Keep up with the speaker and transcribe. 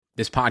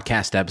This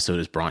podcast episode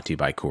is brought to you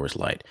by Coors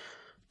Light.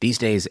 These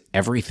days,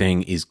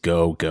 everything is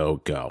go, go,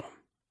 go.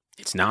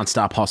 It's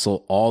nonstop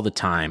hustle all the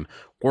time.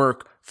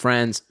 Work,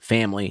 friends,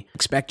 family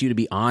expect you to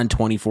be on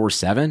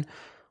 24/7.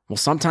 Well,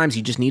 sometimes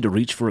you just need to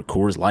reach for a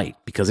Coors Light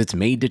because it's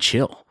made to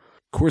chill.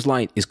 Coors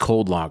Light is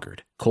cold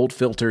lagered, cold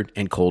filtered,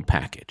 and cold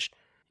packaged.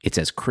 It's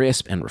as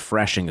crisp and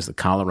refreshing as the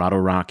Colorado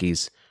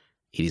Rockies.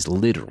 It is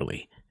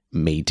literally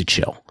made to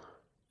chill.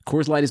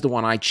 Coors Light is the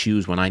one I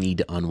choose when I need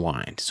to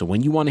unwind. So when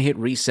you want to hit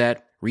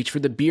reset, reach for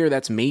the beer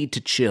that's made to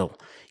chill.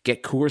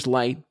 Get Coors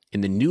Light in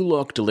the new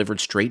look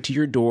delivered straight to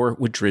your door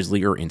with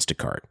Drizzly or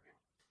Instacart.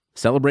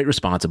 Celebrate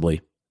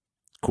responsibly.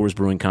 Coors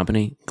Brewing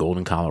Company,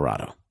 Golden,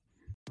 Colorado.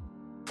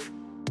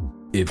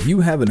 If you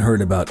haven't heard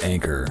about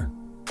Anchor,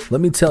 let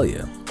me tell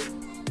you,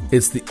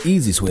 it's the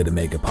easiest way to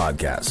make a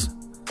podcast.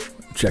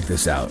 Check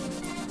this out.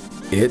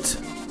 It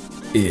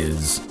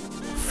is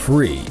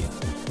free.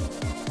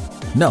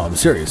 No, I'm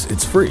serious.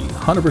 It's free,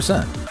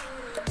 100%.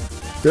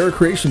 There are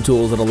creation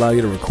tools that allow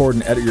you to record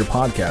and edit your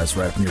podcast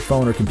right from your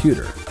phone or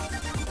computer.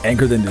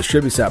 Anchor then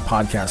distributes that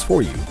podcast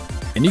for you,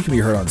 and you can be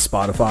heard on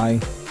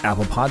Spotify,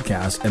 Apple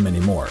Podcasts, and many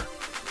more.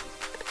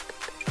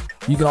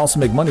 You can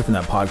also make money from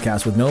that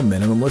podcast with no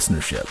minimum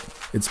listenership.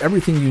 It's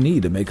everything you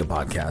need to make a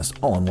podcast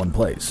all in one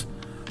place.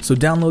 So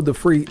download the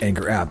free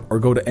Anchor app or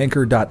go to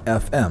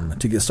anchor.fm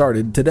to get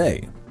started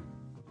today.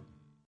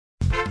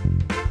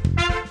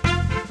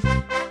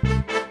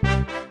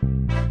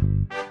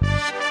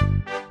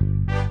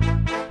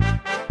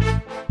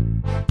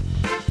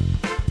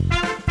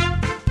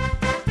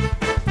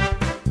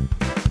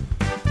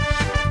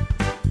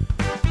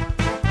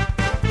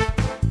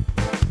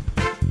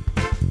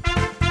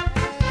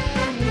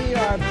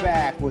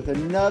 With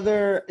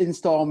another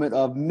installment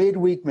of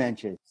Midweek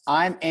Mentions.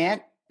 I'm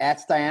Ant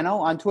at Stiano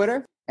on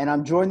Twitter, and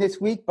I'm joined this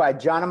week by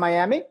John in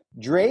Miami,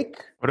 Drake.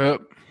 What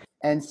up?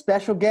 And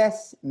special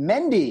guest,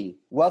 Mendy.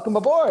 Welcome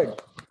aboard.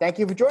 Thank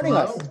you for joining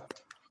us.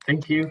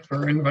 Thank you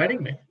for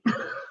inviting me.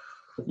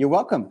 You're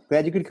welcome.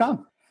 Glad you could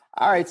come.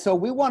 All right, so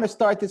we want to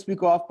start this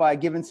week off by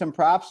giving some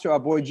props to our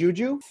boy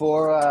Juju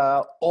for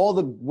all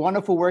the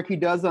wonderful work he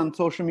does on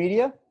social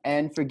media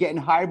and for getting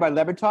hired by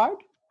Le Batard.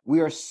 We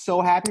are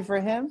so happy for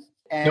him.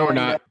 And no, we're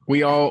not.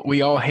 We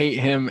all hate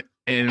him,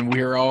 and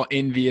we're all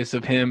envious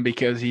of him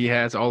because he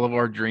has all of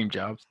our dream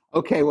jobs.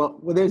 Okay, well,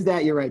 there's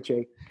that. You're right,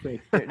 Jake.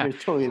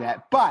 There's totally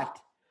that. But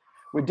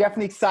we're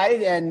definitely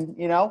excited, and,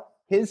 you know,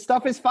 his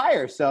stuff is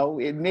fire. So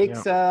it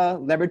makes Le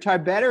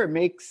Batard better. It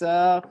makes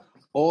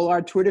all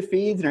our Twitter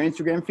feeds and our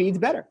Instagram feeds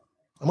better.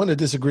 I'm going to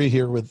disagree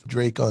here with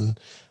Drake on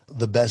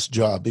the best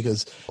job,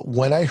 because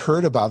when I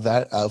heard about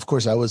that, of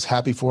course, I was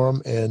happy for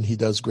him, and he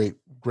does great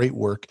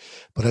work.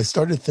 But I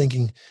started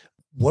thinking,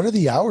 what are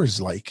the hours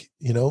like?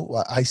 You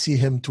know, I see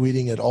him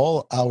tweeting at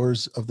all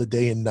hours of the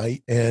day and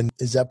night. And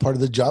is that part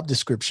of the job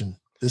description?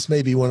 This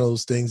may be one of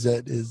those things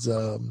that is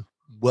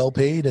well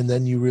paid. And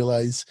then you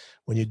realize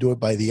when you do it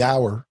by the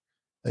hour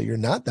that you're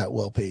not that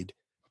well paid.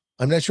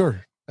 I'm not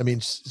sure. I mean,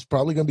 it's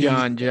probably going to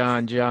be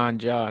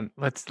John.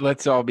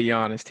 Let's all be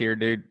honest here,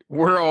 dude.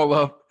 We're all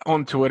up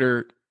on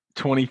Twitter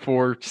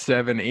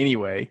 24/7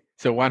 anyway.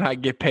 So why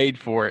not get paid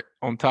for it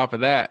on top of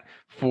that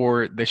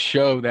for the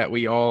show that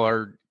we all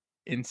are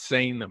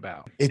insane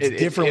about? It's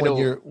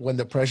different when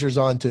the pressure's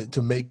on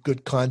to make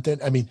good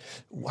content. I mean,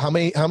 how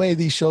many of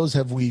these shows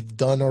have we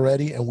done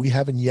already and we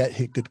haven't yet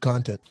hit good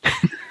content?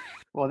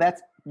 Well,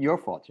 that's your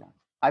fault, John.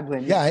 I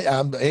blame you.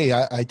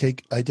 Yeah, I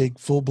take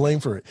full blame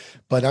for it.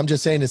 But I'm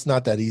just saying it's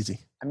not that easy.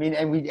 I mean,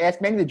 and we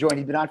asked Manny to join.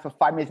 He's been on for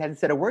 5 minutes, hasn't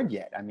said a word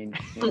yet. I mean,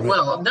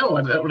 well, no.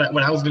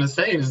 What I was going to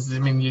say is, I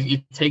mean,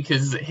 you take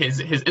his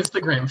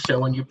Instagram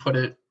show and you put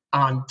it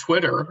on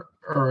Twitter,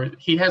 or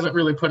he hasn't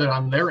really put it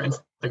on their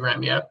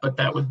Instagram yet, but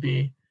that would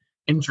be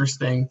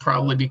interesting,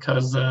 probably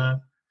because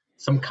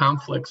some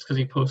conflicts, because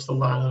he posts a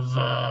lot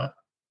of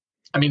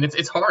I mean,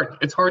 it's hard.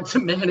 It's hard to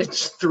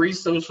manage 3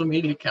 social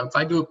media accounts.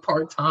 I do it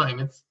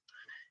part-time.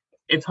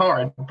 It's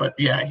hard, but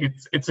yeah,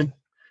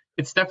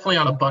 it's definitely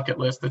on a bucket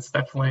list. It's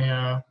definitely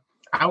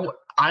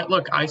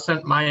I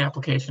sent my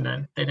application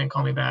in. They didn't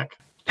call me back.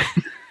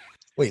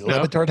 Wait, Le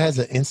Batard has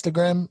an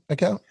Instagram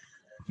account?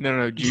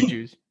 No,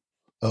 Juju's.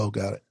 Oh,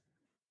 got it.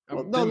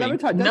 Well, no, Le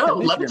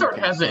Batard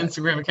has an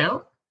Instagram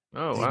account.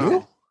 Oh, wow.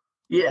 Do?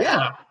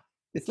 Yeah.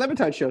 It's Le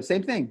Batard show,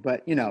 same thing,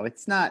 but you know,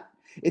 it's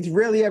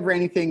rarely ever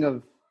anything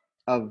of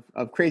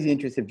crazy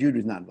interest if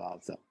Juju's not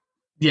involved. So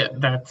yeah,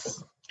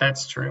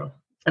 that's true.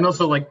 And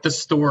also, like, the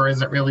store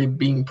isn't really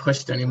being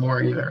pushed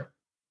anymore either.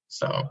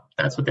 So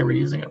that's what they were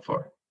using it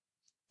for.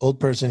 Old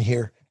person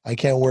here. I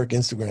can't work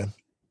Instagram.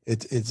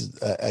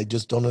 I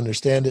just don't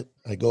understand it.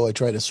 I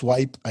try to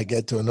swipe. I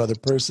get to another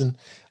person.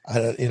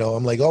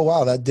 I'm like, oh,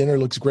 wow, that dinner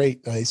looks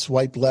great. I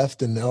swipe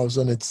left, and all of a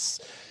sudden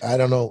I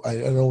don't know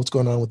what's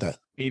going on with that.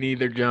 Me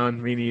neither,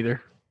 John. Me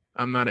neither.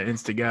 I'm not an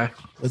Insta guy.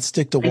 Let's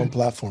stick to one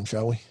platform,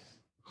 shall we?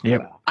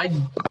 Yep.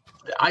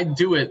 I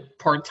do it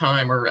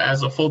part-time or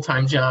as a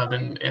full-time job,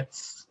 and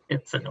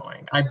it's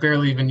annoying. I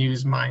barely even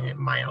use my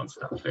own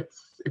stuff.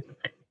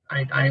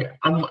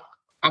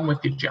 I'm with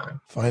you,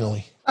 John.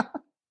 Finally.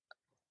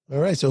 All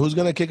right. So who's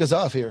going to kick us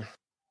off here?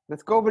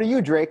 Let's go over to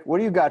you, Drake. What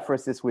do you got for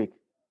us this week?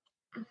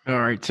 All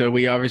right, so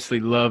we obviously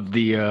love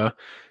the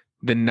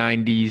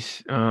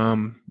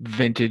 '90s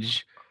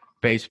vintage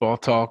baseball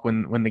talk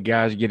when the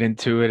guys get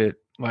into it.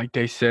 Like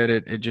they said,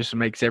 it just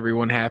makes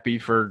everyone happy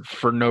for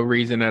no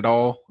reason at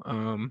all.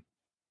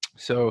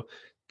 So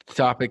the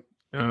topic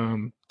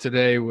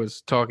today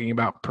was talking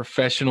about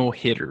professional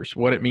hitters,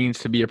 what it means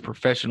to be a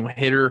professional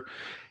hitter,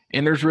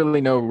 and there's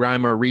really no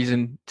rhyme or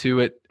reason to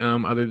it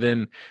other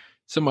than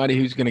somebody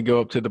who's going to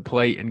go up to the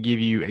plate and give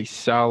you a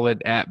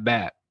solid at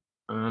bat.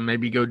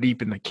 Maybe go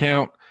deep in the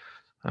count,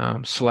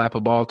 slap a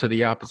ball to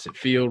the opposite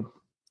field.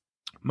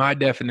 My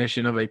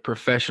definition of a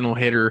professional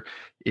hitter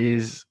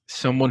is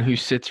someone who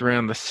sits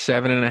around the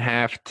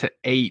 7.5 to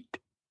 8,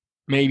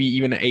 maybe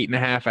even an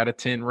 8.5 out of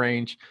 10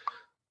 range,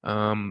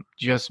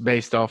 just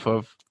based off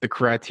of the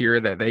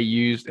criteria that they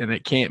used, and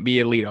it can't be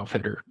a leadoff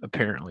hitter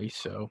apparently.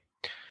 So,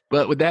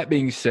 but with that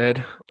being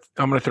said,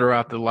 I'm going to throw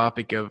out the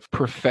topic of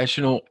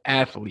professional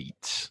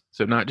athletes.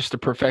 So not just a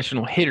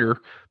professional hitter,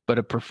 but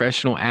a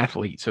professional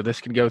athlete. So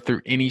this can go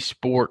through any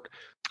sport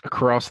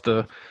across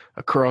the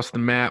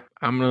map.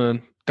 I'm going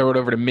to throw it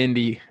over to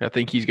Mindy. I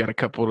think he's got a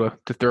couple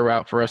to throw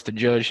out for us to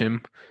judge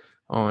him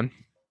on.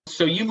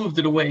 So you moved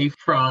it away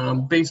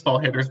from baseball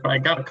hitters, but I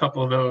got a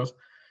couple of those.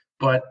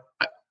 But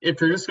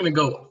if you're just going to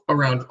go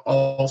around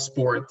all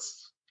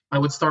sports, I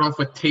would start off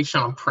with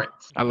Tayshaun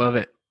Prince. I love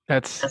it.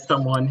 That's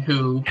someone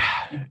who,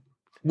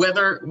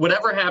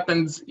 whatever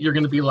happens, you're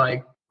going to be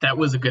like, that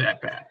was a good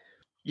at bat.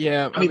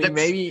 Yeah, I mean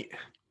maybe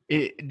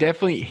he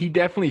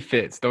definitely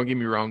fits. Don't get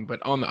me wrong,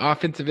 but on the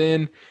offensive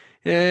end,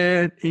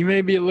 he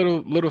may be a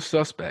little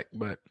suspect.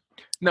 But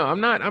no, I'm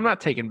not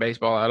taking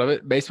baseball out of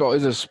it. Baseball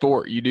is a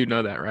sport. You do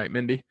know that, right,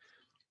 Mindy?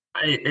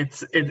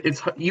 It's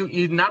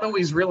you not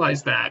always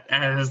realize that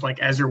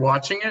as you're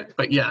watching it,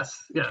 but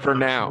yes. For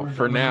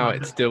now,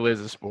 it still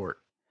is a sport.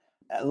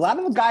 A lot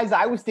of the guys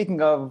I was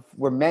thinking of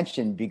were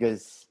mentioned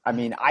because, I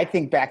mean, I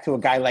think back to a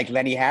guy like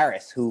Lenny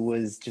Harris, who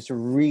was just a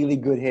really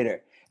good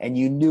hitter. And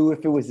you knew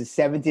if it was the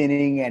 7th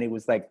inning and it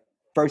was like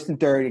 1st and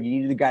 3rd and you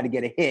needed a guy to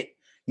get a hit,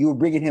 you were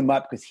bringing him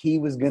up because he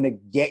was going to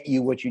get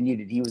you what you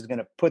needed. He was going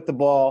to put the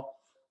ball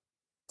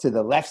to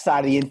the left side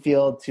of the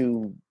infield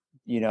to,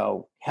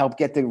 help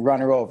get the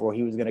runner over, or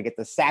he was going to get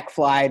the sac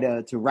fly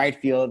to right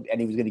field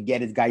and he was going to get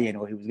his guy in,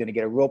 or he was going to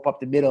get a rope up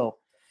the middle.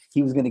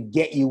 He was going to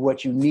get you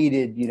what you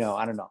needed,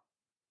 I don't know.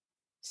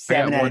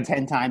 7 out of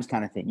 10 times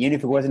kind of thing. Even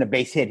if it wasn't a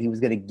base hit, he was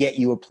going to get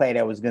you a play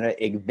that was going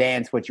to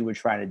advance what you were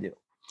trying to do.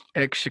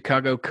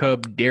 Ex-Chicago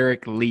Cub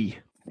Derek Lee.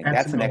 I think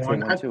that's an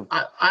excellent one too.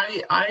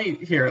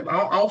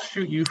 I'll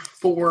shoot you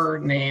 4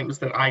 names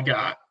that I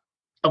got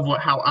of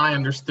how I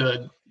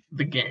understood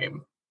the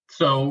game.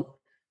 So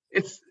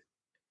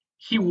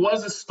he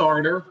was a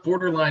starter,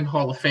 borderline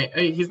Hall of Fame.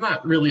 He's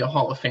not really a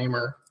Hall of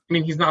Famer. I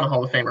mean, he's not a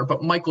Hall of Famer,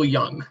 but Michael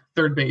Young,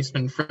 third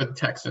baseman for the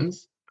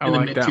Texans in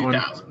the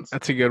mid-2000s.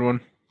 That's a good one.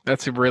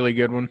 That's a really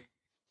good one.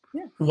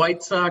 Yeah.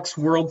 White Sox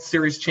World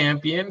Series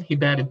champion. He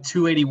batted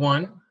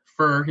 .281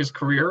 for his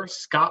career.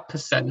 Scott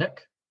Pasednik.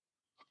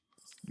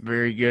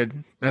 Very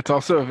good. That's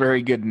also a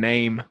very good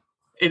name.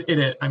 It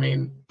is. I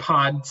mean,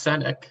 Pod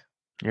Senek.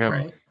 Yeah.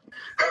 Right.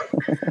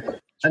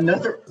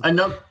 Another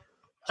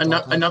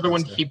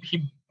one.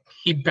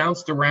 He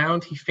bounced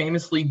around. He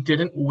famously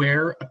didn't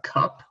wear a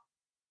cup.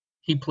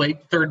 He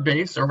played third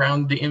base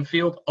around the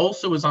infield.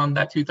 Also was on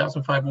that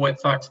 2005 White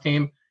Sox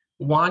team.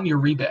 Juan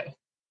Uribe.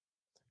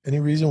 Any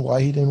reason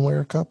why he didn't wear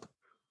a cup?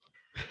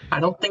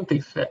 I don't think they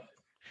fit.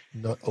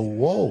 No. Oh,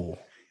 whoa.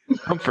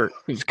 Comfort.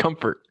 It's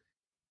comfort.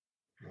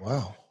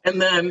 Wow.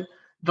 And then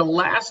the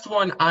last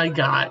one I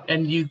got,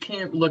 and you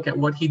can't look at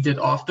what he did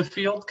off the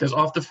field, because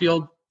off the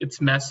field,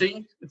 it's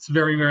messy. It's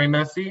very, very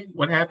messy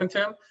what happened to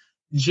him.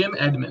 Jim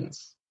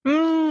Edmonds.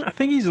 I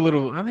think he's a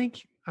little – I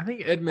think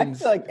Edmonds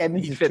 – I feel like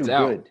Edmonds is fits too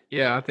out. good.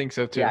 Yeah, I think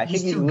so too. Yeah, I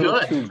think he's a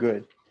little too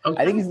good.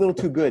 Okay. I think he's a little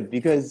too good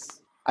because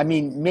 – I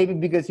mean, maybe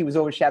because he was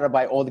overshadowed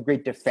by all the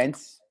great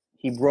defense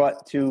he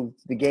brought to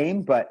the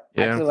game, but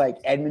I feel like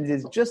Edmonds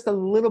is just a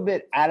little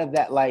bit out of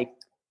that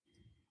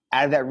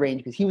range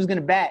because he was going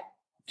to bat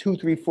 2,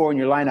 3, 4 in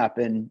your lineup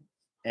and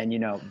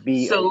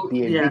be a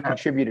big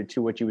contributor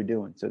to what you were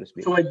doing, so to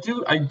speak. So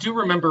I do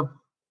remember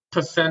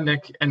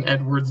Pasednik and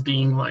Edwards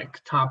being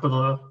like top of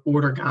the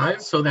order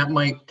guys, so that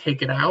might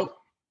take it out.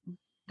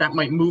 That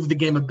might move the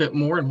game a bit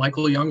more, and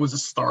Michael Young was a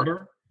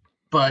starter.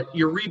 But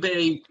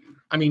Uribe,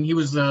 I mean, he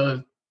was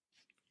a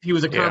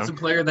constant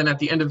player. Then at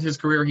the end of his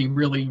career, he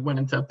really went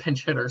into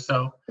pinch hitter.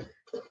 So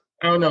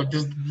I don't know.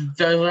 Does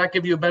that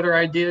give you a better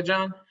idea,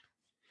 John?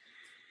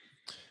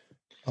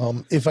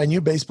 If I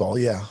knew baseball,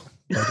 yeah.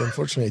 But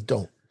unfortunately, I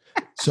don't.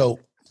 So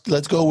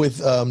let's go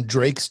with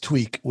Drake's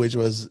tweak, which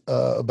was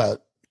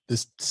about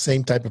this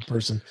same type of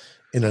person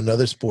in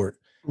another sport.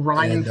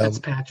 Ryan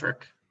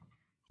Fitzpatrick.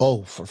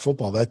 Oh, for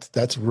football,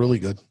 that's really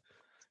good.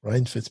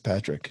 Ryan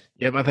Fitzpatrick.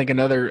 Yep, I think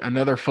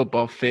another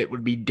football fit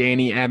would be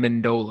Danny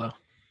Amendola.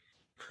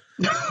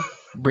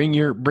 Bring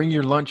your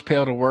lunch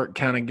pail to work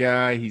kind of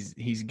guy.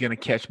 He's gonna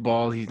catch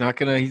balls. He's not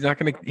gonna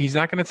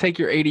take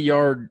your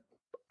 80-yard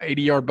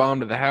 80-yard bomb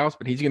to the house,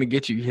 but he's going to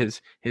get you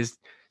his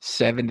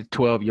 7 to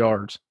 12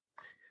 yards.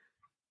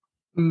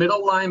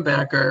 Middle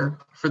linebacker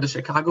for the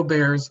Chicago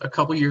Bears a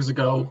couple years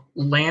ago,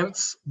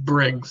 Lance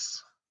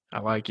Briggs. I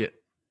like it.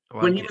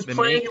 When he was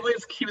playing,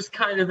 he was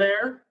kind of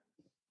there,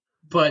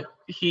 but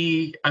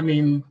him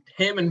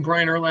and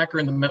Brian Urlacher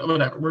in the middle.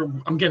 Whatever.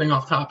 I'm getting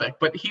off topic,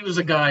 but he was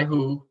a guy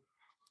who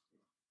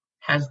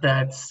has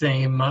that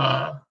same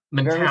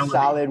mentality. Very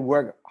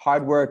solid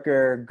hard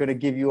worker, going to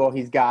give you all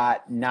he's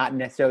got. Not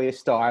necessarily a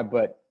star,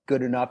 but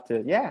good enough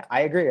to. Yeah,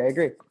 I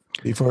agree.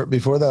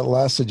 Before that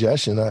last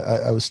suggestion,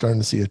 I was starting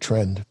to see a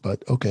trend,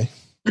 but okay.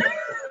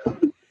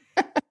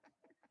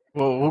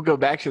 Well, we'll go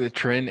back to the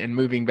trend and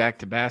moving back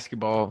to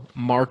basketball.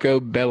 Marco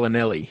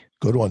Bellinelli.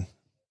 Good one.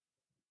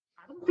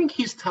 I don't think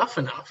he's tough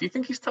enough. You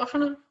think he's tough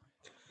enough?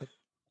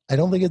 I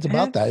don't think it's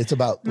about that. It's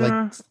about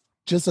like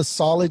just a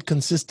solid,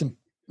 consistent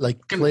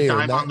player.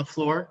 Dive on the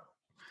floor.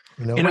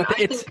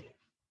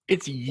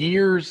 It's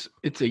years.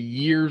 It's a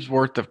year's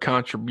worth of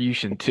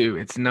contribution too.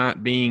 It's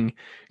not being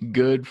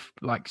good,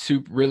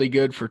 really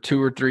good for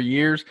 2 or 3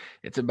 years.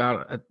 It's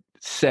about a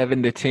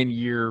 7 to 10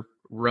 year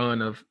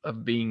run of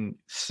being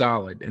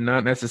solid, and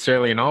not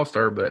necessarily an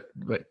all-star, but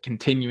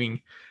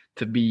continuing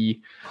to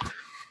be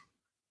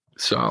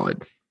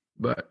solid.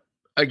 But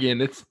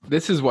again,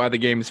 this is why the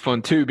game is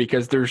fun too,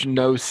 because there's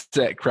no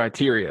set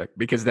criteria,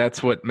 because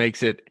that's what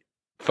makes it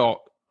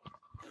thought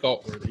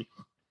worthy.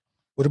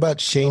 What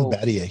about Shane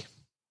Battier?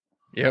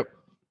 Yep.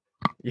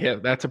 Yeah,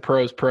 that's a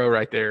pro's pro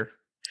right there.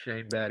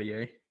 Shane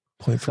Battier.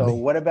 Point for So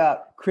me. what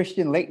about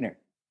Christian Laettner?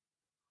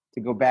 To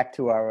go back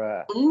to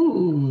our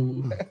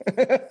Ooh.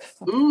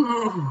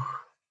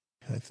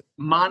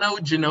 Mono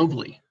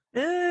Ginobili.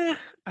 I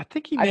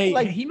think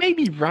he may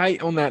be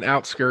right on that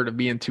outskirt of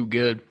being too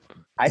good.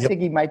 I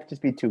think he might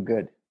just be too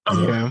good.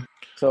 Yeah.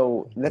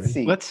 So let's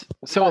see.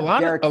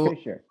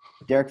 Fisher.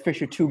 Derek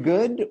Fisher too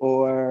good,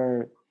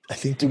 or I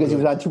think because he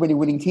was on too many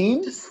winning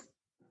teams?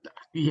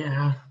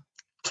 Yeah.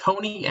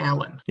 Tony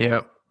Allen.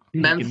 Yep.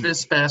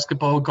 Memphis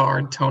basketball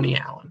guard Tony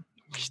Allen.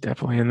 He's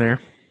definitely in there.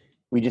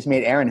 We just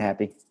made Aaron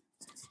happy.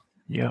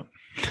 Yep.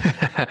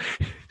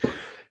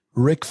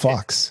 Rick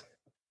Fox.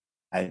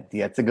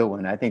 That's a good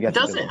one. I think that's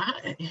a good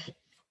one.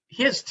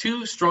 He has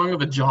too strong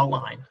of a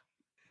jawline.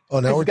 Oh,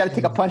 now He's got to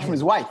take a punch from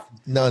his wife.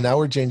 No, now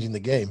we're changing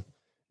the game.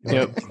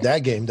 Yep.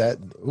 That game,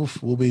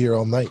 we'll be here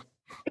all night.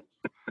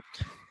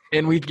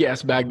 And we've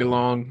gas-bagged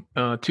along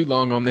too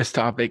long on this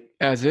topic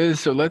as is,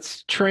 so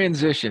let's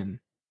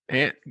transition.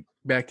 And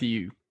back to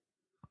you.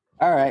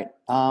 All right.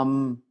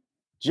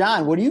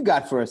 John, what do you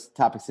got for us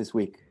topics this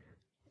week?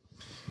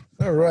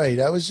 All right.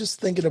 I was just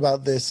thinking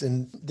about this,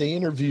 and they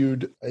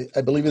interviewed,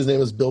 I believe his name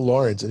was Bill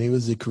Lawrence, and he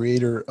was the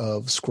creator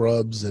of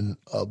Scrubs and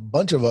a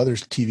bunch of other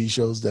TV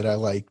shows that I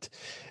liked.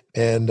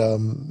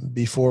 And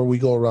before we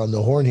go around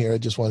the horn here, I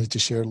just wanted to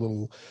share a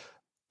little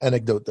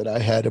anecdote that I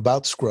had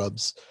about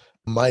Scrubs.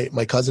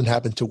 My cousin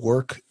happened to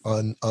work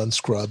on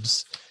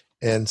Scrubs.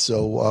 And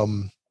so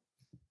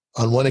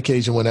on one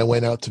occasion when I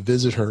went out to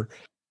visit her,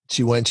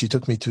 she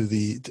took me to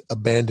the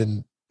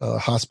abandoned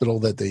hospital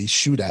that they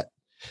shoot at.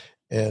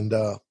 And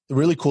a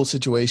really cool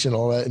situation,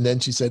 all that. And then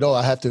she said,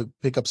 I have to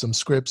pick up some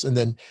scripts and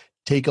then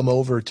take them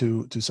over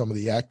to some of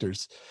the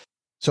actors.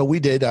 So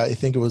we did. I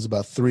think it was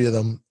about 3 of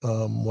them.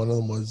 One of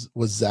them was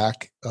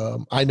Zach.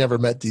 I never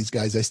met these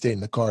guys. I stayed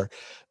in the car.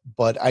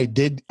 But I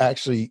did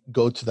actually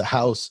go to the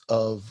house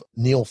of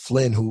Neil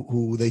Flynn,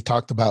 who they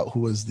talked about,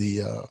 who was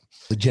the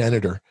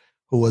janitor,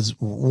 who was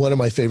one of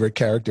my favorite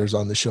characters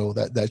on the show.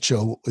 That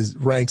show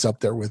ranks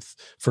up there with,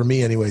 for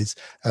me anyways,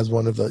 as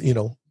one of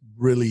the,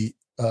 really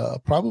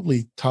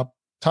probably top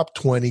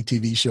 20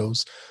 TV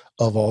shows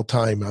of all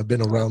time. I've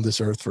been around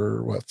this earth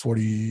for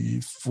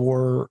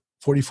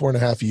 44 and a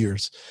half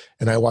years,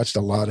 and I watched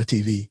a lot of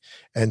TV.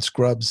 And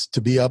Scrubs,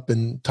 to be up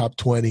in top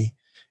 20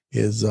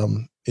 is a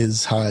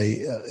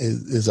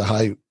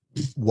high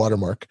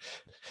watermark.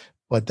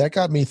 But that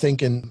got me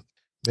thinking,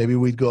 maybe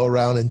we'd go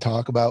around and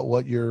talk about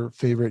what your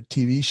favorite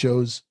TV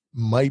shows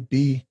might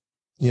be,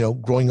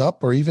 growing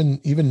up or even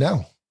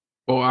now.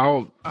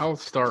 Well, I'll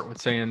start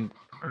with saying,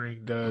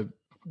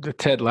 the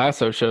Ted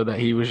Lasso show that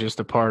he was just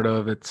a part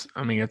of, it's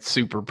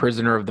super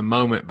prisoner of the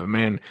moment, but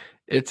man,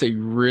 it's a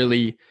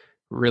really,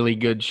 really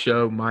good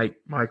show. Mike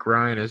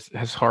Ryan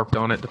has harped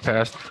on it the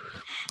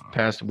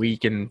past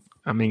week, and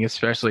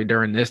especially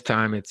during this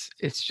time, it's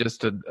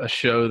just a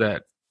show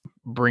that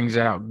brings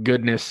out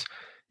goodness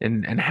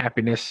and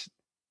happiness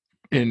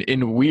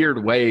in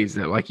weird ways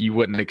that you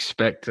wouldn't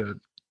expect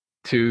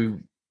to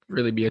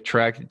really be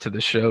attracted to the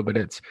show, but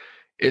it's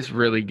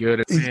really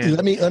good.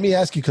 Let me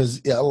ask you,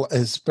 because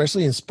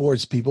especially in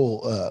sports,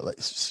 people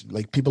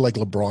like people like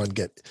LeBron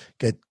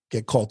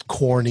get called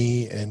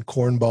corny and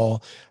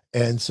cornball,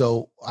 and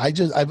so I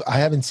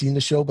haven't seen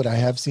the show, but I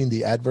have seen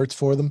the adverts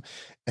for them,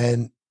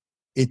 and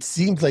it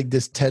seems like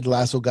this Ted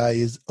Lasso guy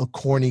is a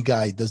corny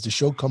guy. Does the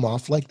show come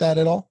off like that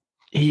at all?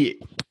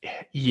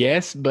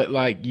 Yes, but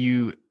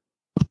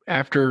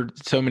after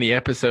so many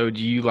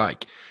episodes, you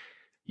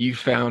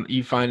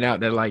you find out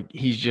that like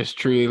he's just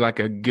truly like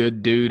a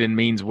good dude and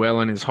means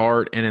well in his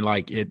heart, and then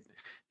like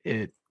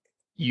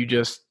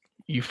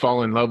you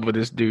fall in love with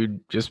this dude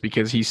just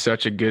because he's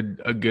such a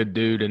good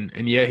dude,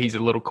 and yeah, he's a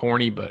little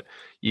corny, but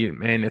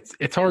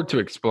it's hard to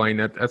explain.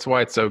 That's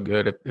why it's so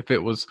good. If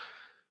it was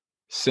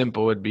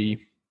simple, it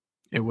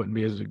wouldn't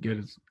be as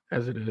good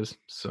as it is.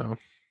 So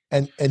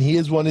and he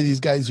is one of these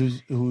guys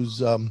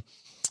who's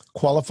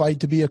qualified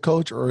to be a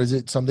coach, or is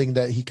it something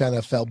that he kind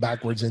of fell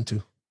backwards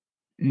into?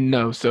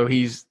 No, so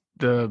he's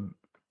the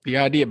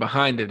idea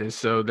behind it is,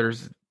 so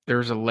there's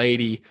a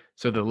lady,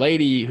 so the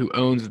lady who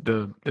owns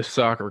the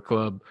soccer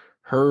club,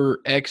 her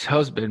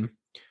ex-husband,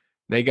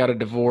 they got a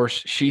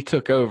divorce, she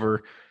took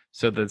over,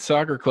 so the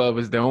soccer club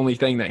is the only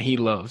thing that he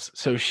loves.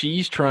 So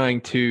she's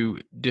trying to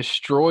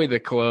destroy the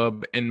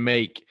club and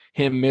make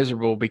him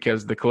miserable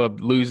because the club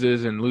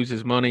loses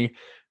money.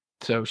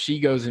 So she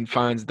goes and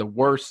finds the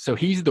worst. So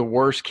he's the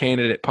worst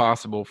candidate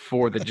possible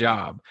for the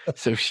job.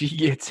 So she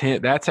gets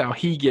him. That's how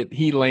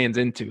he lands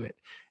into it.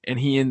 And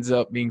he ends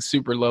up being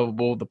super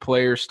lovable. The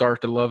players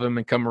start to love him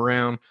and come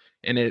around.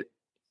 And it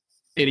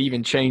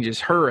even changes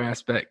her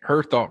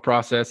thought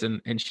process.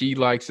 And she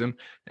likes him.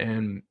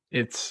 And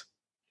it's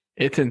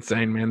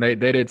insane, man. They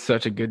did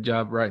such a good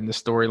job writing the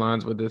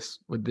storylines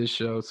with this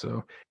show.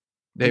 So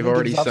they've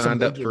already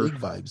signed up for league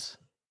vibes.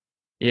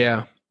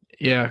 Yeah.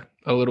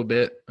 A little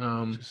bit.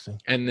 And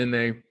then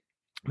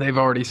they've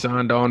already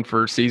signed on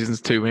for seasons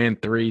 2 and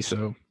 3.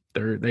 So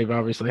they've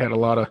obviously had a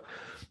lot of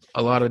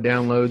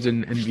downloads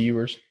and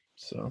viewers.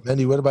 So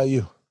Mendy, what about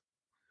you?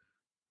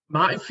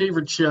 My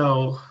favorite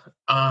show,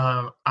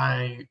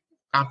 I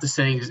have to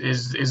say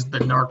is the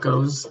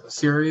Narcos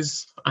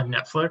series on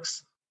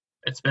Netflix.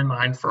 It's been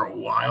mine for a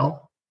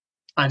while.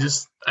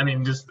 It's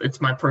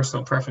my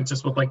personal preference,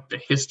 just with like the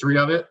history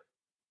of it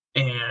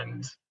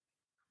and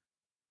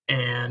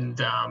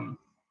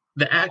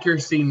the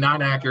accuracy,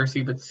 not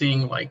accuracy, but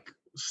seeing like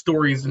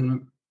stories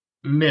and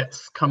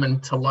myths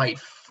coming to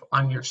life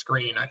on your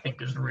screen, I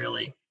think is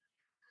really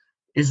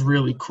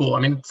cool. I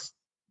mean,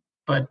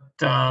 I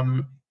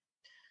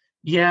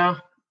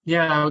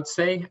would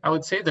say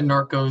the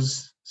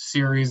Narcos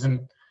series,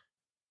 and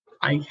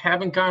I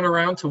haven't gone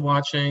around to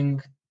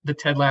watching the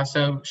Ted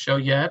Lasso show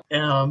yet.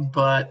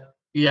 But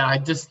yeah, I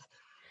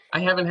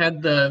haven't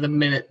had the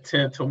minute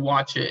to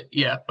watch it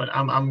yet, but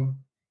I'm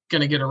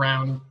gonna get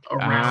around.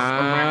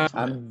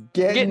 I'm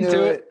getting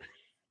to it.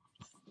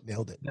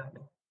 Nailed it.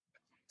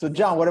 So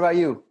John, what about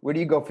you? Where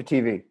do you go for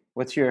TV?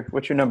 What's your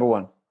number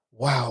one?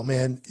 Wow,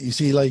 man. You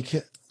see, like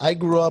I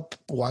grew up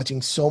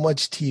watching so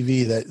much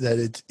TV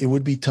that it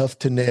would be tough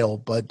to nail,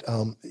 but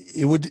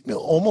it would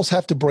almost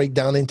have to break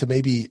down into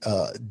maybe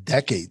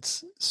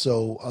decades.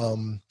 So,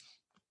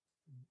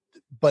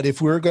 but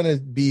if we're going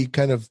to be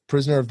kind of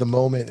prisoner of the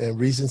moment and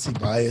recency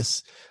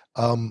bias,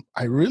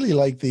 I really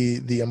like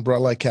the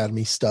Umbrella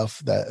Academy stuff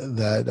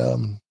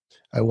that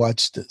I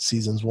watched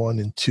seasons 1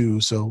 and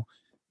 2. So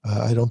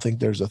I don't think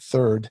there's a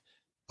third.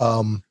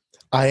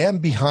 I am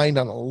behind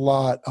on a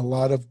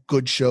lot of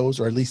good shows,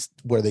 or at least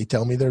where they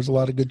tell me there's a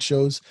lot of good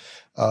shows.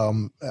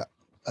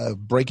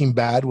 Breaking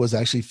Bad was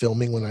actually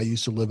filming when I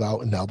used to live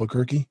out in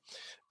Albuquerque.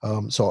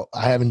 So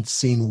I haven't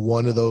seen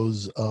one of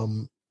those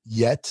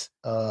yet.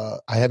 I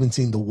haven't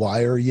seen The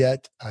Wire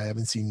yet. I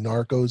haven't seen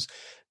Narcos.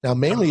 Now,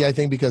 mainly I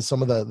think because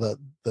some of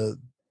the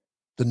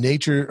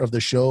nature of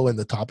the show and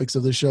the topics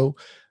of the show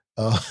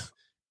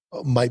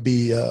might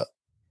be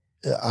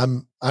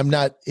I'm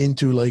not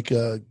into like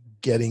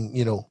getting,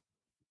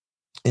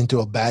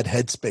 into a bad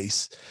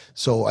headspace.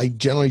 So I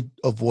generally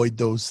avoid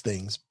those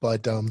things.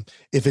 But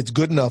if it's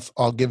good enough,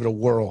 I'll give it a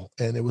whirl.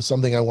 And it was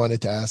something I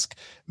wanted to ask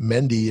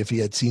Mendy if he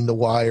had seen The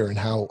Wire and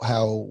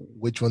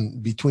which one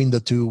between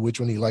the two, which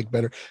one he liked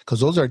better. Because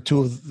those are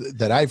two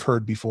that I've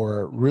heard before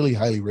are really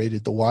highly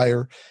rated, The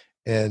Wire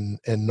and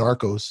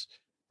Narcos.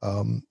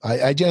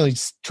 I generally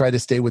try to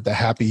stay with the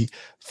happy,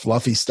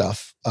 fluffy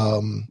stuff.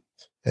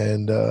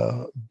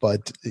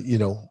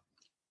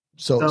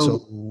 So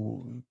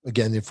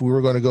again, if we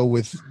were going to go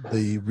with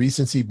the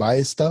recency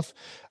bias stuff,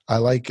 I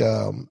like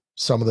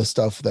some of the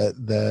stuff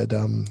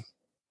that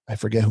I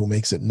forget who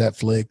makes it,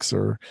 Netflix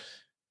or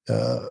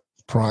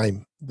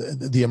Prime.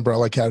 The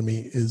Umbrella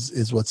Academy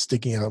is what's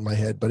sticking out in my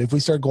head. But if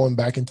we start going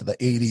back into the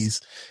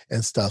 80s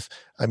and stuff,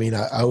 I mean,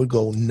 I would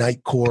go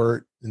Night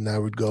Court, and I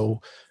would go,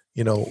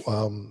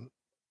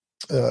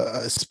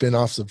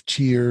 spin-offs of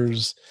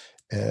Cheers.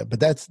 But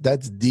that's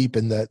deep,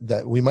 in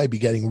that we might be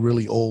getting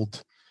really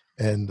old.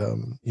 And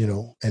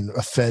and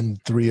offend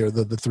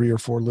the 3 or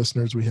 4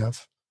 listeners we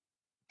have.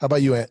 How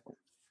about you, Ant?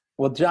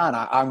 Well, John,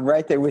 I'm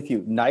right there with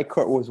you. Night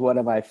Court was one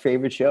of my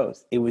favorite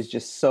shows. It was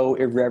just so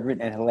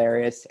irreverent and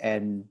hilarious.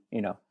 And,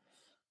 to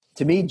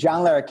me,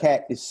 John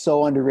Larroquette is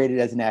so underrated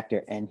as an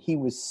actor. And he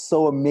was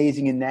so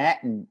amazing in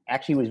that. And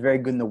actually was very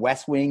good in The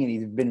West Wing. And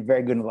he's been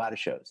very good in a lot of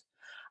shows.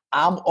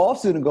 I'm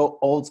also going to go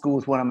old school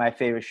with one of my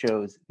favorite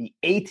shows, The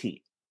A-Team.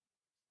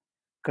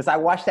 Because I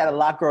watched that a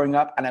lot growing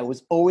up, and I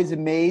was always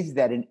amazed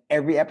that in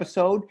every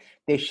episode,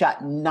 they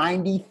shot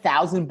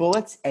 90,000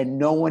 bullets, and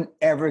no one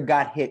ever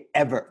got hit,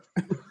 ever.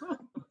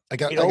 I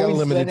got It always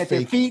unlimited land at their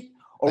fake. feet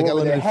or I got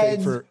over their unlimited fake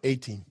heads. for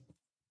 18.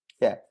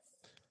 Yeah.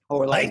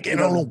 Or I like, ain't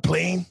getting on no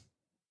plane.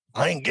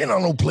 I ain't getting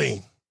on no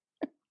plane.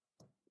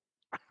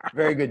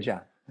 Very good,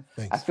 John.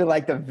 Thanks. I feel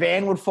like the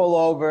van would fall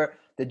over,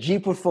 the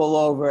Jeep would fall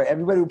over,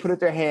 everybody would put up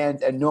their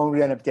hands, and no one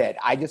would end up dead.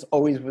 I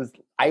always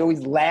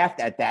laughed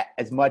at that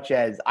as much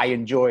as I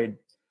enjoyed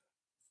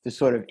the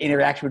sort of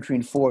interaction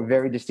between four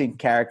very distinct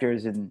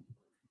characters and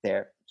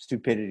their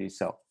stupidity.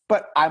 So,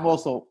 but I'm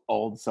also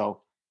old,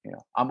 so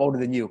I'm older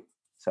than you.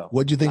 So,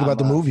 What do you think about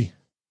the movie?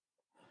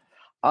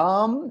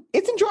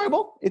 It's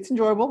enjoyable. It's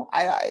enjoyable.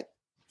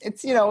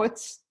 It's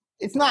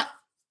not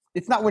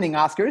winning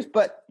Oscars,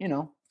 but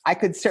I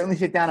could certainly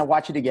sit down and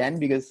watch it again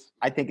because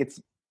I think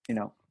it's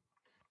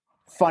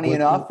funny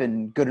enough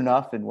and good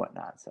enough and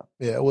whatnot. So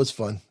yeah, it was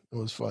fun. It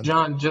was fun.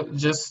 John,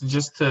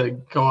 just to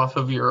go off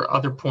of your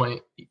other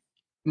point,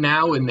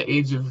 now in the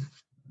age of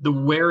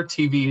where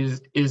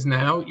TV is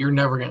now, you're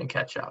never going to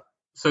catch up.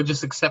 So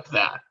just accept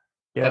that.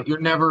 Yep. That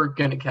you're never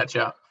going to catch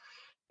up.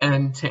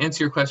 And to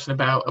answer your question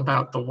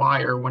about The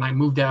Wire, when I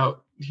moved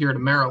out here to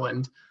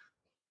Maryland,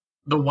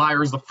 The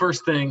Wire is the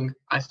first thing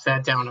I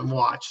sat down and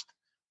watched.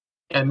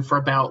 And for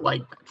about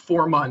like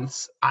 4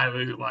 months, I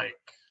was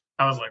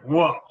like,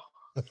 whoa,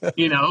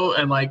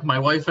 and like my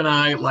wife and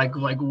I,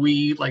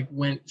 we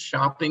went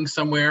shopping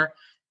somewhere,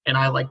 and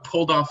I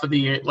pulled off of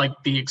the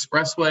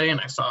expressway,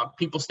 and I saw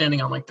people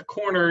standing on the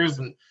corners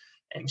and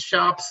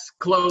shops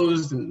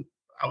closed, and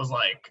I was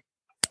like,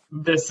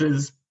 this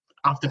is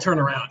off the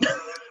turnaround.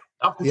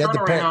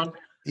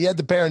 He had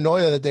the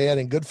paranoia that they had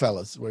in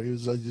Goodfellas, where he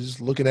was just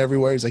looking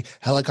everywhere. He's like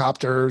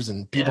helicopters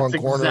and people on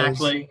corners.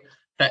 Exactly.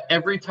 That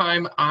every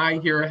time I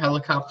hear a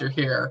helicopter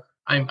here,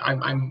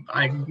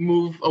 I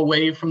move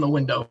away from the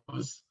windows.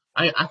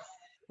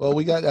 Well,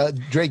 we got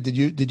Drake. Did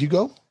you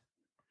go?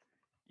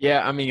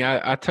 Yeah, I mean,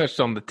 I touched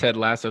on the Ted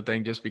Lasso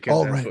thing just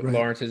because that's what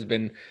Lawrence has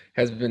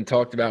been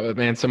talked about. But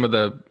man, some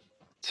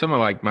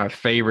of my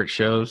favorite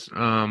shows.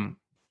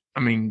 I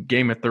mean,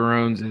 Game of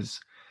Thrones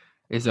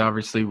is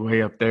obviously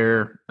way up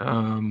there.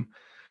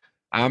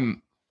 I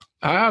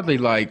oddly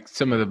like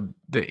some of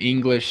the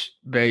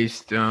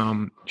English-based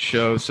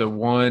shows. So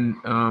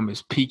one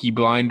is Peaky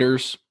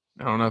Blinders.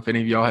 I don't know if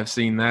any of y'all have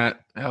seen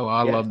that. Hell,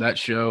 I love that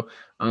show.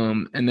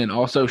 And then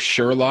also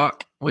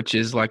Sherlock, which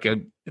is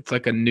it's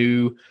like a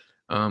new.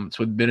 It's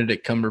with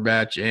Benedict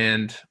Cumberbatch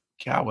and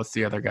God, what's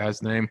the other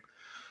guy's name?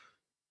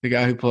 The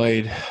guy who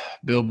played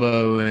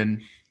Bilbo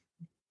and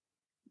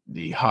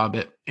The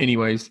Hobbit.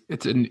 Anyways,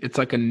 it's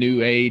like a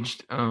new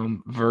aged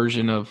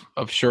version of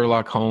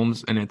Sherlock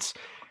Holmes, and it's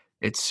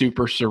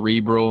super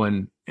cerebral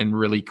and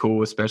really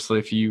cool, especially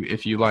if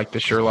you like the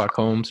Sherlock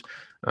Holmes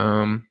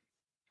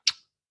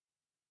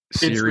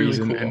series.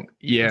 Really cool. And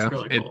yeah,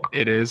 really cool.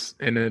 It is,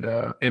 and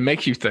it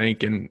makes you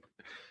think, and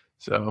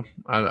so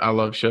I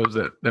love shows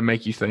that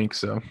make you think.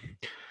 So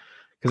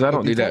because I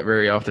don't do that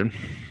very often.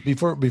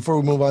 Before we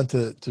move on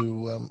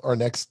to our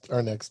next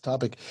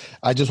topic,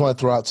 I just want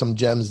to throw out some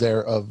gems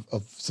there of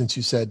since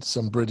you said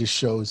some British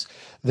shows.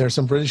 There are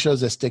some British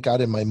shows that stick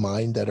out in my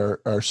mind that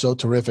are so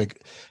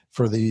terrific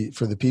for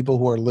the people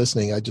who are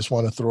listening. I just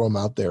want to throw them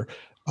out there.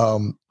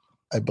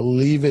 I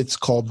believe it's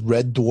called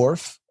Red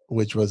Dwarf,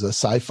 which was a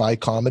sci-fi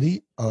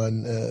comedy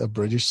on a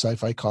British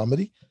sci-fi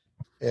comedy.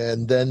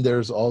 And then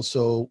there's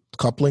also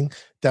Coupling.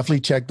 Definitely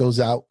check those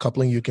out.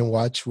 Coupling you can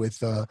watch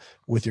with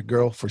your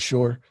girl for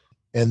sure.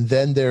 And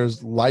then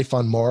there's Life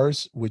on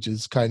Mars, which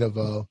is kind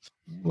of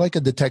like a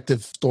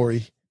detective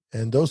story.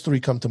 And those three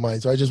come to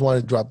mind. So I just want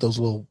to drop those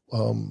little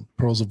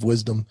pearls of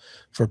wisdom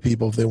for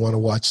people if they want to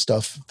watch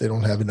stuff they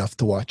don't have enough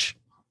to watch.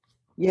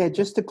 Yeah,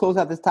 just to close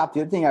out this top,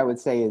 the other thing I would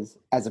say is,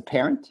 as a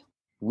parent,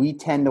 we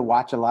tend to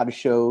watch a lot of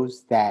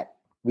shows that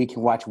we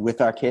can watch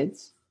with our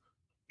kids.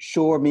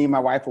 Sure, me and my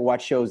wife will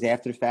watch shows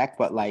after the fact,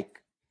 but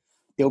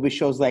there'll be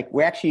shows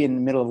we're actually in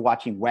the middle of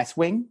watching West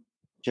Wing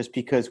just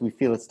because we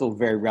feel it's still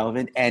very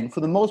relevant. And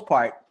for the most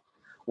part,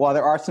 while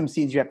there are some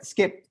scenes you have to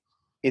skip,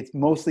 it's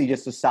mostly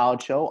just a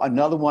solid show.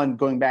 Another one,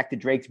 going back to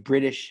Drake's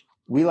British,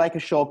 we like a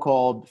show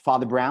called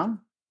Father Brown.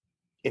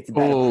 It's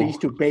about a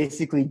priest who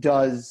basically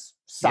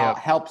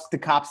helps the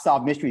cops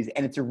solve mysteries.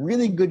 And it's a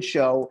really good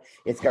show.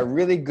 It's got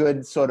really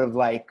good sort of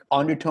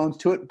undertones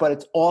to it, but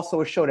it's also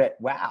a show that,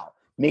 wow,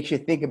 makes you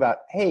think about,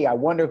 hey, I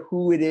wonder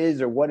who it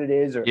is or what it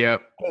is, or hey,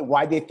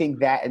 why they think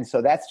that. And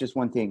so that's just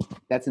one thing.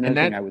 That's another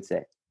thing I would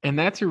say. And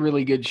that's a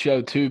really good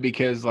show too,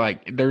 because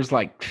there's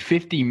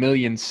 50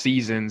 million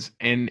seasons,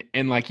 and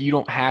you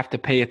don't have to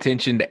pay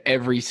attention to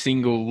every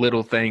single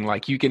little thing.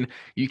 You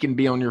can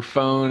be on your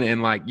phone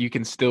and you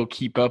can still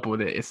keep up with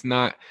it. It's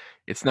not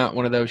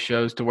one of those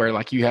shows to where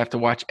you have to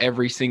watch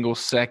every single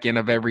second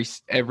of every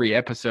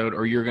episode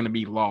or you're going to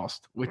be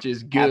lost, which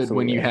is good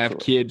when you have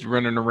kids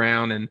running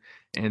around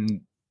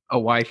and a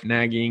wife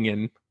nagging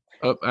and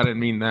I didn't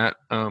mean that.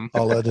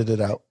 I'll edit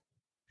it out.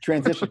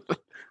 Transition.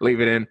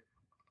 Leave it in.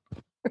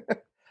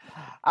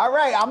 All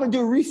right, I'm going to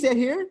do a reset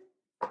here.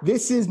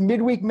 This is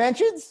Midweek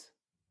Mentions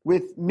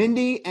with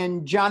Mindy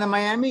and John in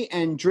Miami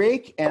and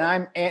Drake, and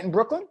I'm Ant in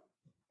Brooklyn.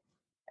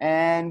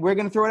 And we're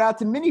going to throw it out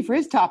to Mindy for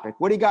his topic.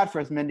 What do you got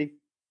for us, Mindy?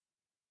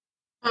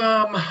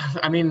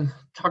 I mean,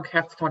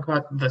 have to talk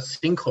about the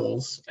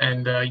sinkholes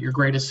and your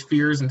greatest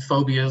fears and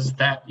phobias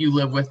that you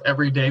live with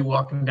every day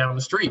walking down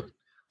the street.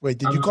 Wait,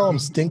 did you call them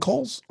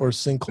stinkholes or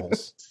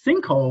sinkholes?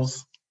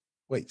 Sinkholes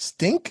Wait,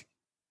 stink?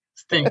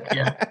 stink.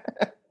 Yeah.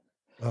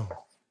 Oh,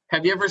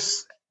 Have you ever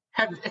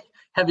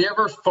have you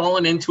ever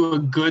fallen into a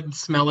good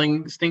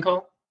smelling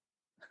stinkhole?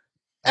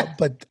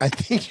 but I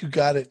think you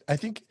got it. I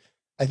think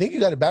you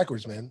got it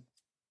backwards, man.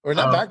 Or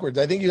not Oh. backwards.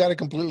 I think you got it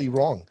completely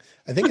wrong.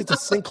 I think it's a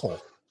sinkhole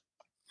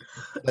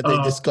that they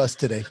Oh. discussed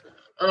today.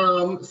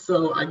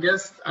 So I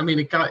guess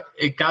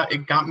it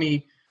got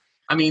me.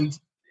 I mean,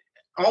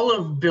 all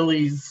of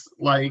Billy's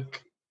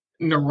like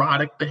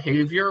neurotic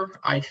behavior,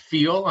 I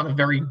feel on a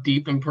very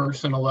deep and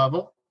personal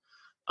level.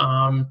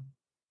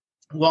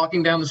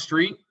 Walking down the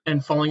street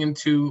and falling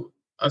into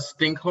a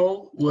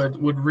stinkhole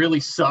would really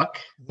suck.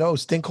 No,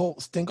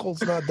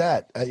 stinkhole's not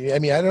that. I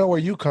mean, I don't know where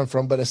you come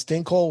from, but a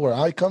stinkhole where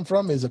I come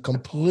from is a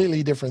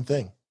completely different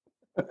thing.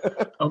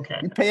 Okay.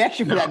 You pay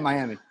extra for No. that in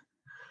Miami.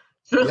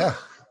 Yeah.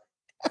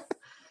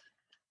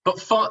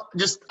 But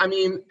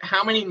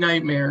how many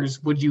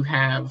nightmares would you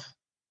have?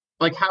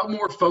 Like, how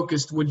more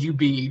focused would you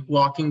be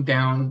walking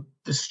down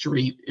the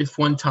street if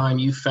one time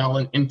you fell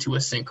into a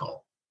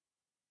sinkhole?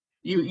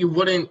 You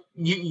wouldn't.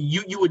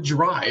 You would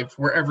drive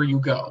wherever you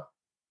go.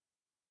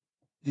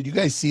 Did you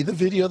guys see the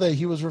video that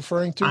he was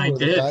referring to? I where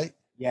did.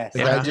 Yes. The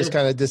Yeah. guy just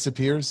kind of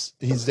disappears.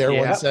 He's there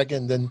Yeah. 1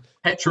 second, then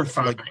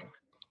Petrifying.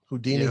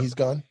 Houdini, Yeah. he's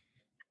gone.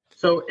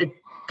 So it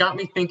got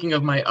me thinking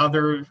of my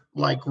other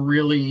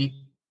really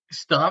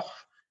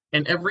stuff.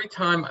 And every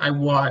time I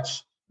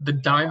watch the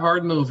Die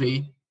Hard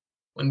movie,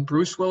 when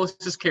Bruce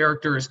Willis's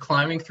character is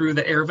climbing through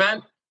the air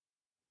vent,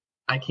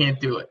 I can't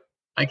do it.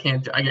 I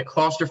get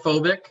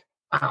claustrophobic.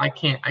 I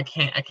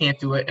can't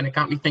do it. And it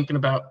got me thinking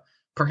about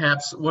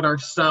perhaps what are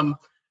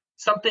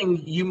something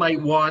you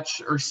might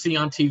watch or see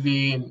on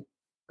TV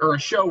or a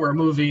show or a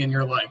movie, and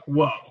you're like,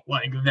 whoa,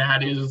 like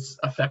that is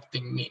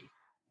affecting me.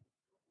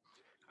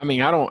 I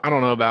mean, I don't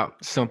know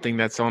about something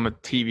that's on a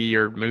TV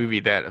or movie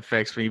that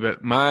affects me,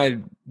 but my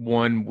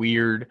one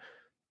weird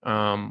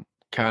kind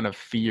of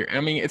fear. I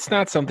mean, it's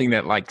not something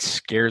that like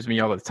scares me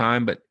all the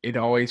time, but it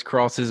always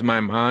crosses my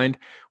mind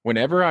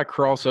whenever I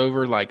cross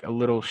over like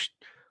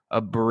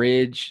a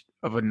bridge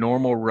of a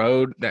normal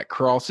road that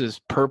crosses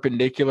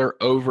perpendicular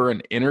over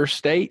an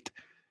interstate.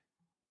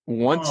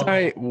 Once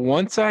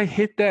I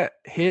hit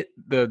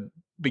the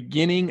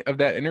beginning of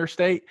that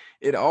interstate,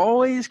 it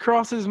always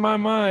crosses my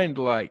mind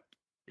like,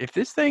 if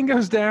this thing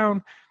goes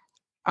down,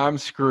 I'm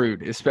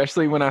screwed,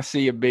 especially when I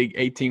see a big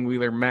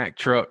 18-wheeler Mack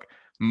truck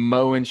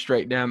mowing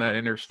straight down that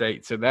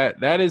interstate. So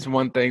that is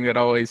one thing that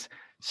always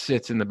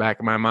sits in the back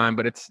of my mind,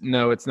 but it's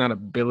not a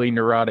Billy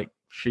neurotic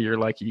fear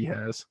like he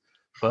has.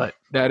 But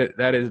that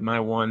is my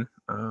one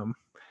sample.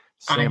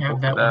 I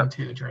have that one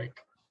too, Drake.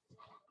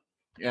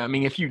 Yeah, I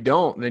mean, if you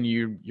don't, then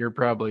you're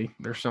probably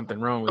there's something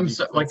wrong with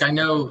you.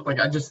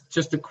 I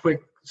just a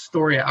quick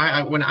story.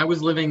 I when I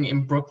was living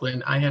in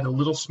Brooklyn, I had a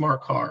little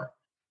smart car,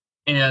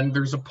 and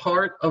there's a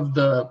part of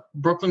the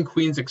Brooklyn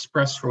Queens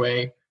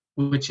Expressway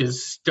which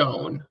is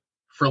stone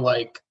for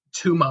like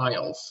 2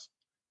 miles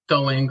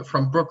going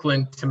from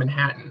Brooklyn to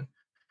Manhattan.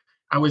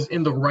 I was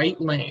in the right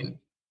lane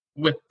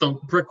with the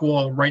brick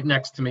wall right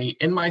next to me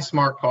in my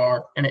smart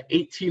car, and an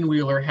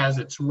 18-wheeler has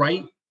its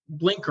right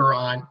blinker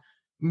on,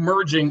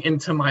 merging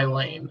into my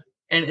lane.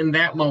 And in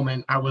that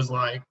moment, I was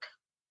like,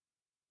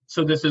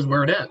 so this is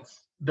where it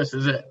ends. This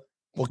is it.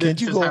 Well, can't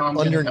you This is go how I'm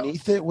gonna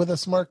underneath it with a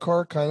smart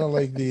car, kind of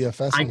like the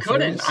Fast I and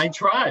couldn't. Furious? I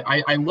tried.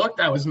 I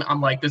looked.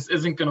 I'm like, this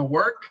isn't going to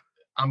work.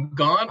 I'm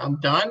gone. I'm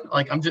done.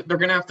 Like, they're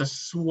going to have to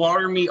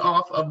slaughter me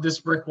off of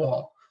this brick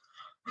wall.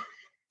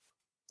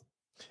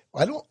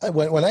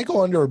 When I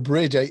go under a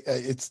bridge,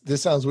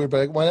 this sounds weird,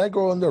 but when I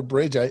go under a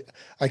bridge, I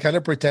kind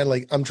of pretend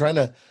like I'm trying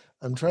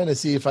to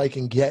see if I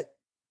can get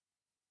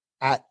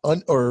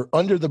or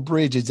under the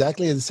bridge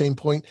exactly at the same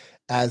point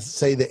as,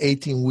 say, the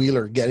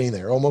 18-wheeler getting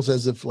there, almost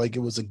as if like it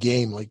was a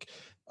game, like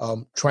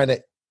trying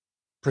to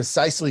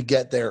precisely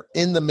get there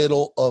in the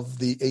middle of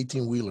the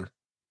 18-wheeler.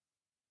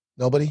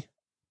 Nobody?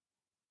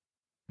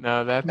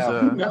 No, that's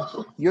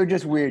No, You're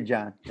just weird,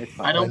 John. It's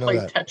fine. I don't know play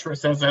that.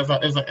 Tetris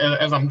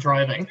as I'm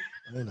driving.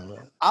 I know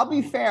that. I'll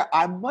be fair.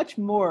 I'm much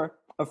more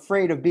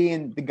afraid of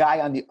being the guy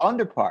on the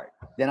under part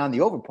than on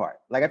the over part.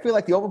 Like, I feel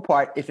like the over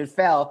part, if it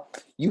fell,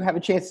 you have a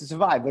chance to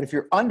survive. But if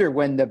you're under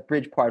when the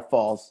bridge part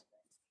falls,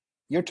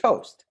 you're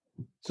toast.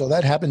 So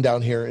that happened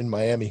down here in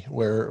Miami,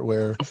 where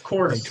Of they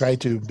course.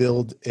 tried to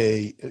build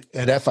at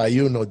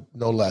FIU,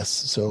 no less.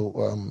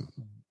 So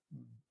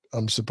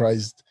I'm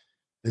surprised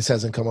this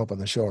hasn't come up on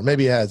the show, or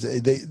maybe it has.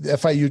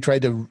 FIU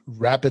tried to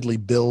rapidly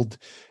build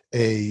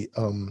a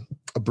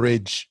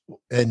bridge,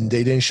 and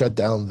they didn't shut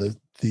down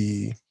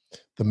the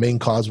main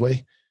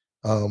causeway,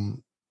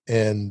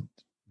 and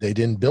they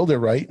didn't build it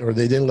right, or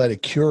they didn't let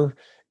it cure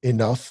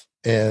enough,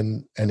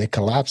 and it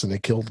collapsed, and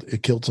it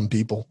killed some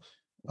people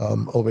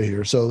over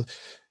here. So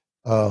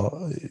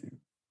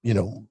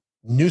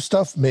new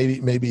stuff,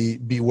 maybe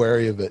be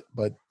wary of it,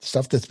 but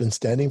stuff that's been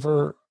standing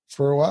for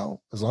a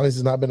while, as long as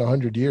it's not been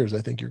 100 years, I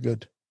think you're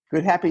good.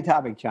 Good happy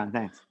topic, John.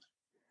 Thanks.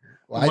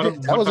 Well,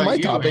 that wasn't my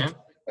topic.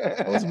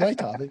 That wasn't my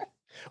topic.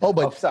 Oh,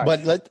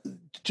 but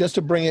just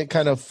to bring it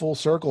kind of full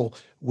circle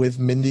with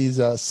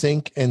Mindy's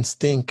sink and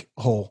stink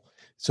hole.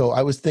 So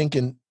I was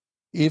thinking,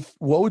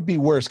 what would be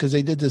worse? Because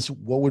they did this,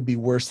 what would be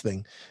worse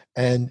thing,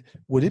 and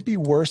would it be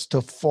worse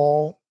to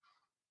fall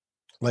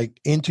like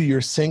into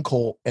your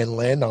sinkhole and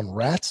land on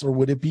rats, or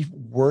would it be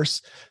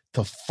worse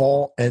to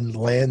fall and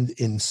land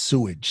in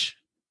sewage?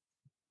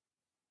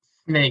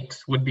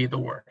 Snakes would be the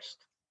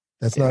worst.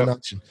 That's not an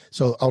option.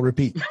 So I'll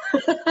repeat.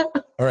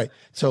 All right.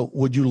 So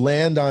would you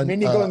land on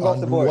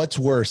what's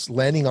worse,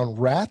 landing on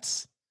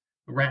rats?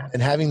 Rats.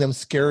 And having them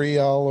scary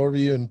all over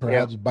you and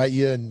perhaps bite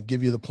you and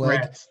give you the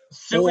plague? Rats.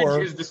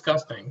 Sewage is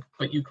disgusting,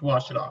 but you can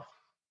wash it off.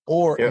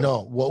 Or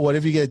no, what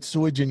if you get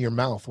sewage in your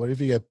mouth? What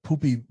if you get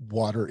poopy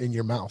water in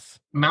your mouth?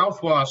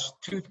 Mouthwash,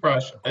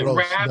 toothbrush, and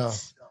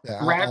rats.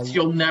 No. Rats,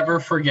 you'll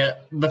never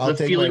forget the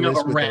feeling of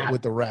a rat.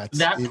 With the rats.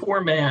 That poor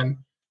man.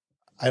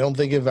 I don't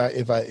think if I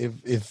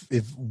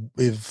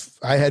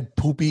had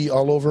poopy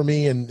all over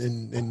me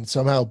and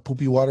somehow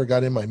poopy water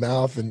got in my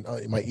mouth and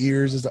my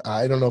ears,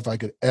 I don't know if I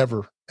could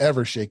ever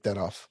shake that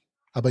off.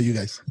 How about you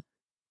guys?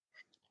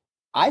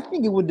 I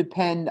think it would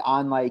depend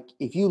on, like,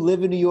 if you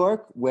live in New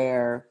York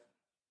where,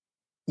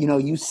 you know,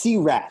 you see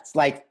rats.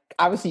 Like,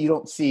 obviously you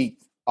don't see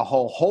a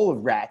whole hole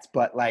of rats,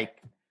 but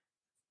like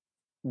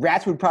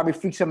rats would probably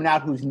freak someone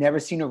out who's never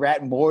seen a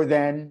rat more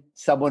than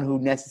someone who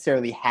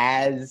necessarily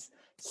has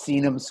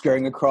seen them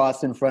scurrying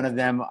across in front of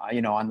them,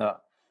 you know,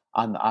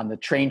 on the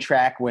train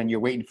track when you're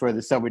waiting for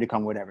the subway to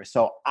come, whatever.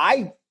 So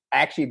I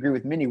actually agree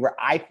with Minnie, where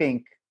I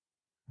think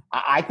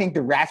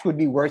the rats would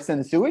be worse than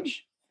the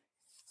sewage,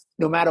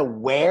 no matter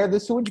where the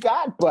sewage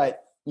got.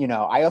 But, you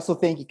know, I also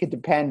think it could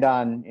depend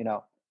on, you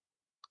know,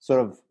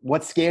 sort of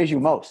what scares you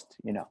most.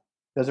 You know,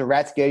 does a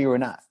rat scare you or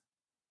not?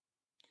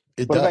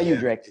 What about you,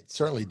 Drake? It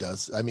certainly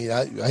does. I mean,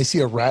 I see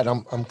a rat,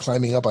 I'm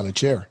climbing up on a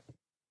chair.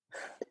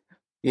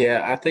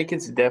 Yeah, I think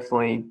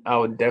I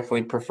would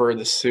definitely prefer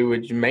the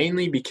sewage,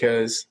 mainly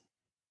because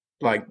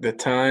like the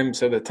time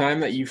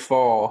that you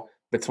fall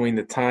between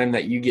the time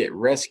that you get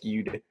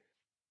rescued,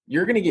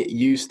 you're going to get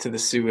used to the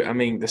sewage. I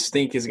mean, the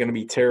stink is going to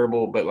be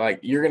terrible, but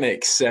like you're going to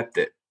accept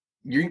it.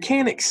 You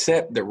can't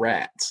accept the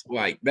rats.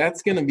 Like you're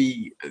going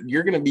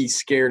to be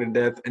scared to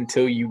death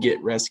until you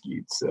get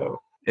rescued.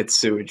 So it's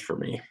sewage for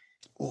me.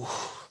 Ooh.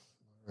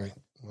 Right.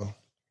 Well,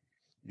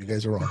 you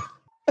guys are wrong.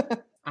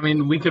 I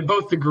mean, we could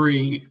both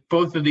agree,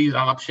 both of these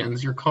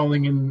options, you're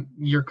calling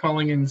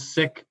in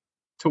sick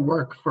to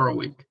work for a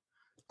week.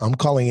 I'm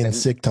calling in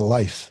sick to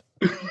life.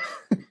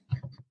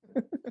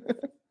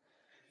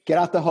 Get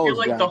out the hose. I feel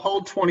like the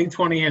whole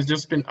 2020 has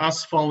just been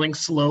us falling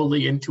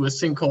slowly into a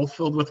sinkhole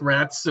filled with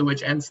rats,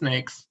 sewage, and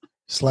snakes.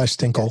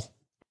 /stinkhole.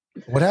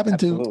 What happened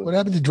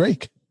to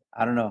Drake?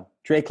 I don't know.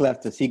 Drake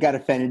left us. He got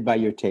offended by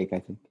your take, I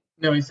think.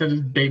 No, he said his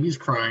baby's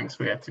crying, so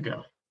we have to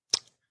go.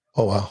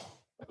 Oh, wow.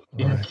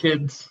 Yeah, right.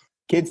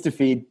 Kids to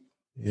feed.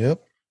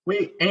 Yep.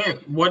 Wait,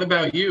 Ant, what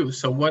about you?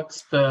 So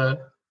what's a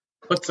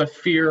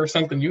fear or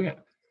something you have?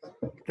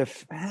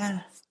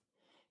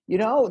 You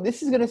know,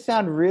 this is going to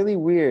sound really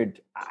weird.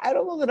 I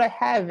don't know that I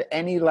have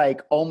any,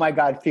 like, oh my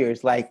God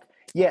fears. Like,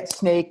 yeah,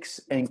 snakes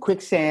and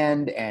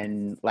quicksand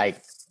and, like,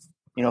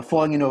 you know,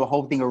 falling into a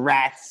whole thing of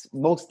rats,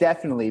 most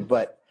definitely.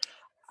 But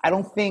I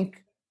don't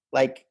think,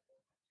 like,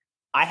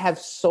 I have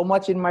so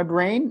much in my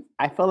brain.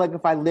 I felt like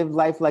if I lived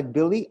life like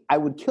Billy, I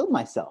would kill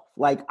myself.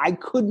 Like, I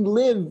couldn't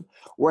live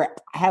where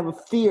I have a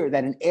fear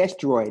that an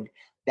asteroid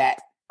that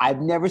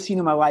I've never seen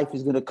in my life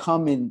is going to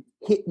come and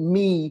hit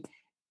me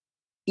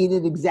in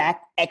an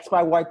exact X,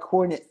 Y, Y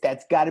coordinate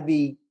that's got to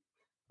be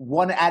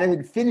one out of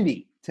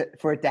infinity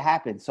for it to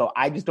happen. So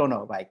I just don't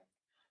know. Like,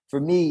 for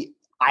me,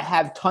 I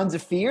have tons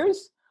of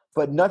fears,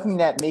 but nothing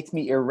that makes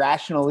me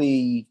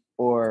irrationally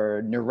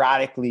or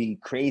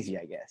neurotically crazy,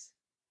 I guess.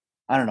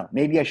 I don't know.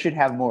 Maybe I should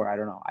have more. I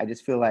don't know. I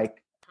just feel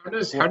like how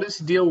does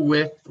he deal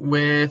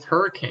with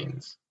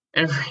hurricanes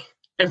every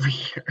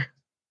year?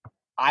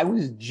 I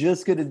was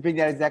just going to bring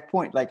that exact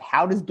point. Like,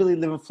 how does Billy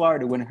live in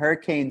Florida when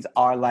hurricanes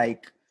are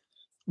like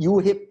you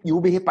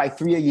will be hit by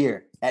 3 a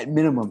year at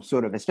minimum,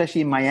 sort of, especially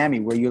in Miami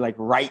where you're like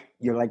right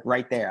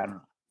there. I don't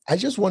know. I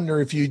just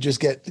wonder if you just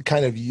get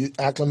kind of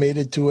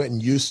acclimated to it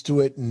and used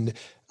to it. And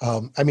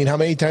I mean, how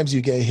many times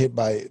you get hit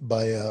by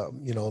a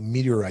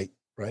meteorite,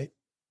 right?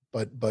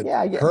 But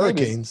yeah,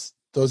 hurricanes, maybe.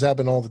 Those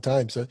happen all the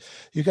time. So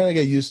you kind of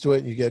get used to it.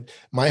 And you get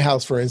my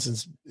house, for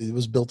instance, it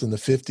was built in the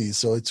 50s.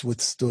 So it's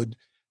withstood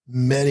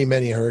many,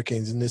 many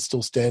hurricanes and it's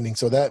still standing.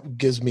 So that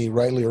gives me,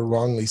 rightly or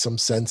wrongly, some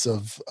sense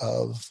of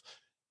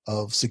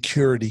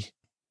security.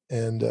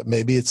 And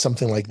maybe it's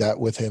something like that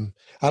with him.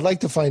 I'd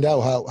like to find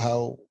out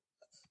how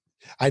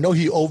I know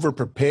he over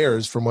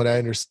prepares from what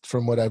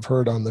I've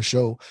heard on the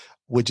show,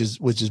 which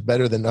is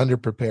better than under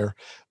prepare.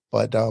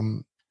 But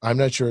I'm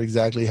not sure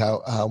exactly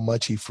how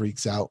much he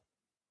freaks out,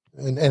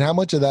 and how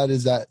much of that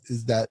is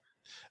that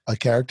a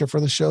character for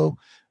the show,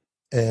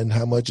 and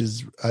how much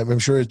is I'm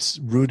sure it's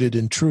rooted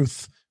in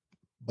truth,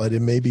 but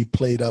it may be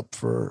played up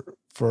for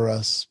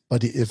us.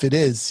 But if it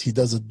is, he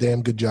does a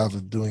damn good job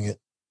of doing it.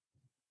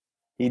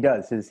 He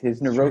does.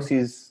 His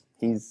neuroses.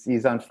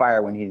 He's on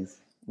fire when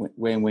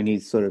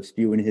he's sort of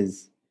spewing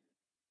his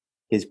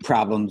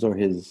problems or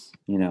his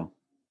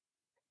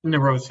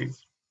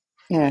neuroses.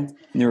 Yeah,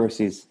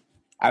 neuroses.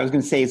 I was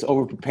going to say it's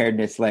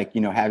over-preparedness, like,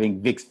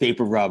 having Vicks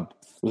Vapor Rub,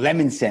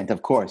 lemon scent,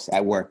 of course,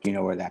 at work,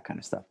 or that kind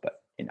of stuff. But,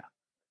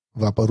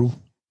 Vaporu.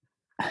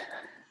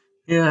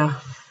 Yeah.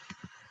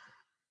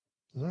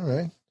 All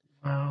right.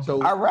 Wow.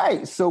 All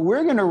right. So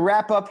we're going to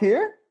wrap up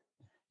here.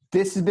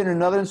 This has been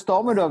another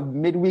installment of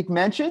Midweek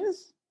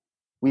Mentions.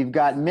 We've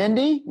got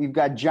Mindy. We've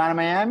got John in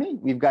Miami.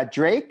 We've got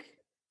Drake.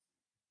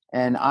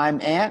 And I'm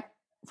Ant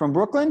from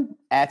Brooklyn,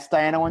 at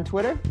Stiano on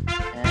Twitter.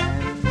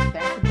 And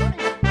thanks for joining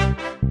us.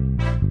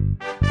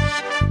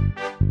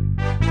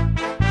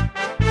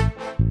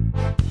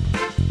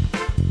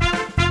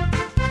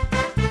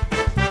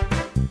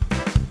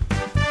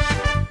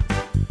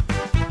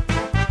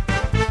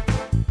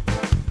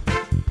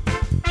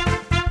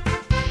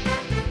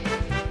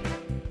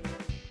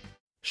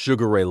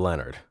 Sugar Ray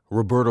Leonard,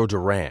 Roberto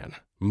Duran,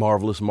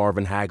 Marvelous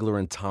Marvin Hagler,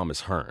 and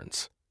Thomas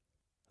Hearns.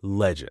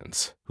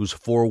 Legends, whose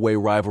four-way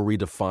rivalry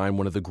defined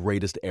one of the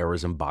greatest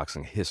eras in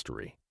boxing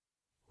history.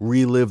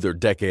 Relive their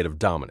decade of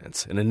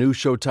dominance in a new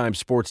Showtime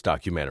sports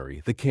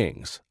documentary, The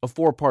Kings, a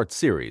 4-part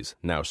series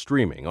now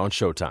streaming on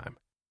Showtime.